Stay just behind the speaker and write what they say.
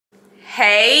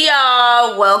Hey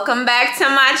y'all, welcome back to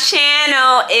my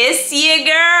channel. It's your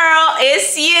girl,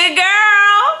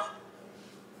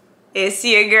 it's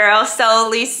your girl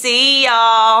Solely C,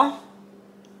 y'all.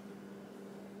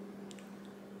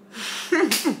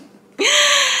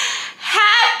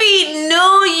 Happy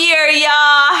New Year,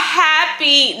 y'all.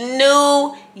 Happy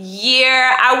New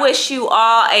Year. I wish you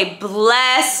all a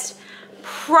blessed,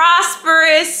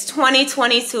 prosperous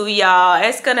 2022, y'all.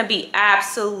 It's gonna be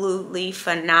absolutely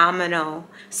phenomenal.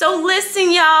 So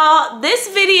listen, y'all, this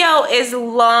video is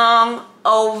long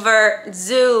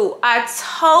overdue. I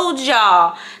told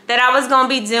y'all that I was gonna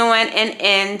be doing an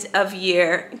end of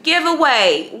year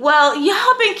giveaway. Well,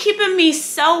 y'all been keeping me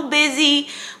so busy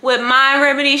with Mind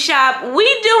Remedy Shop.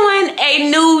 We doing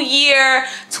a new year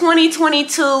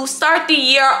 2022, start the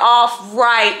year off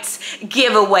right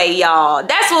giveaway, y'all.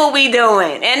 That's what we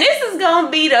doing. And this is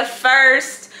gonna be the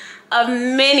first of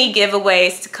many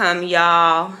giveaways to come,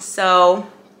 y'all. So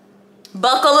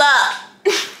buckle up.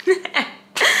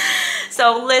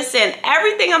 So listen,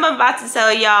 everything I'm about to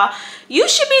tell y'all, you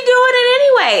should be doing it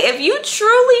anyway. If you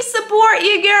truly support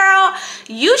your girl,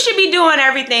 you should be doing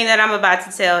everything that I'm about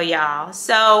to tell y'all.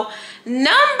 So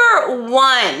number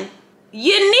one,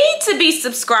 you need to be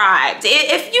subscribed.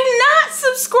 If you're not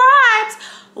subscribed,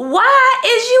 why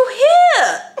is you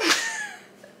here?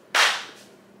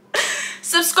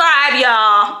 Subscribe,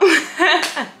 y'all.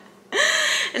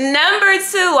 Number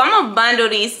two, I'm gonna bundle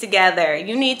these together.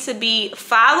 You need to be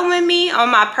following me on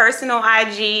my personal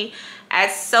IG at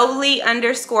Solely_C,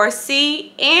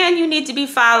 and you need to be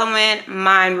following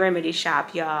Mind Remedy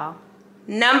Shop, y'all.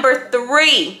 Number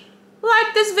three,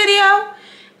 like this video,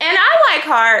 and I like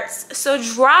hearts, so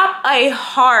drop a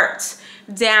heart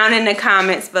down in the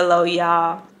comments below,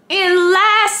 y'all. And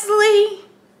lastly,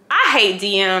 I hate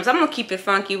DMs. I'm gonna keep it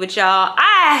funky with y'all.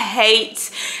 I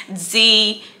hate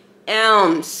DMs.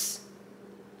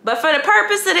 But for the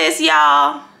purpose of this,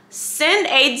 y'all, send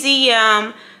a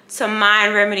DM to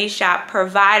Mind Remedy Shop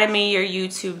providing me your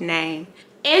YouTube name.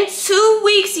 In 2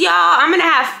 weeks, y'all, I'm gonna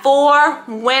have 4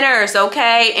 winners,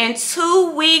 okay? In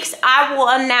 2 weeks, I will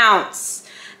announce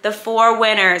the 4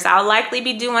 winners. I'll likely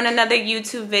be doing another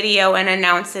YouTube video and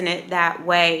announcing it that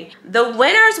way. The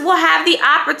winners will have the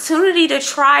opportunity to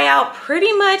try out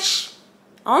pretty much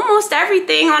almost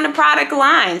everything on the product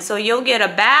line. So you'll get a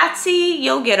bath tea,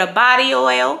 you'll get a body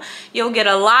oil, you'll get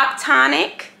a Loc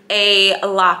Tonic, a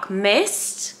Loc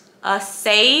Mist, a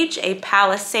Sage, a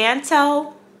Palo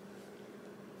Santo.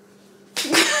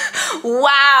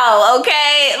 Wow,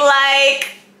 okay,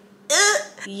 like,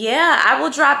 yeah, I will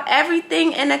drop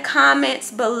everything in the comments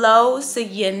below so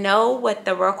you know what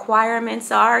the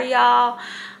requirements are, y'all.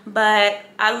 But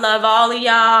I love all of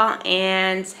y'all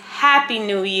and Happy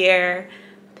New Year.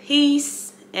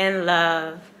 Peace and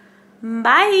love.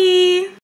 Bye.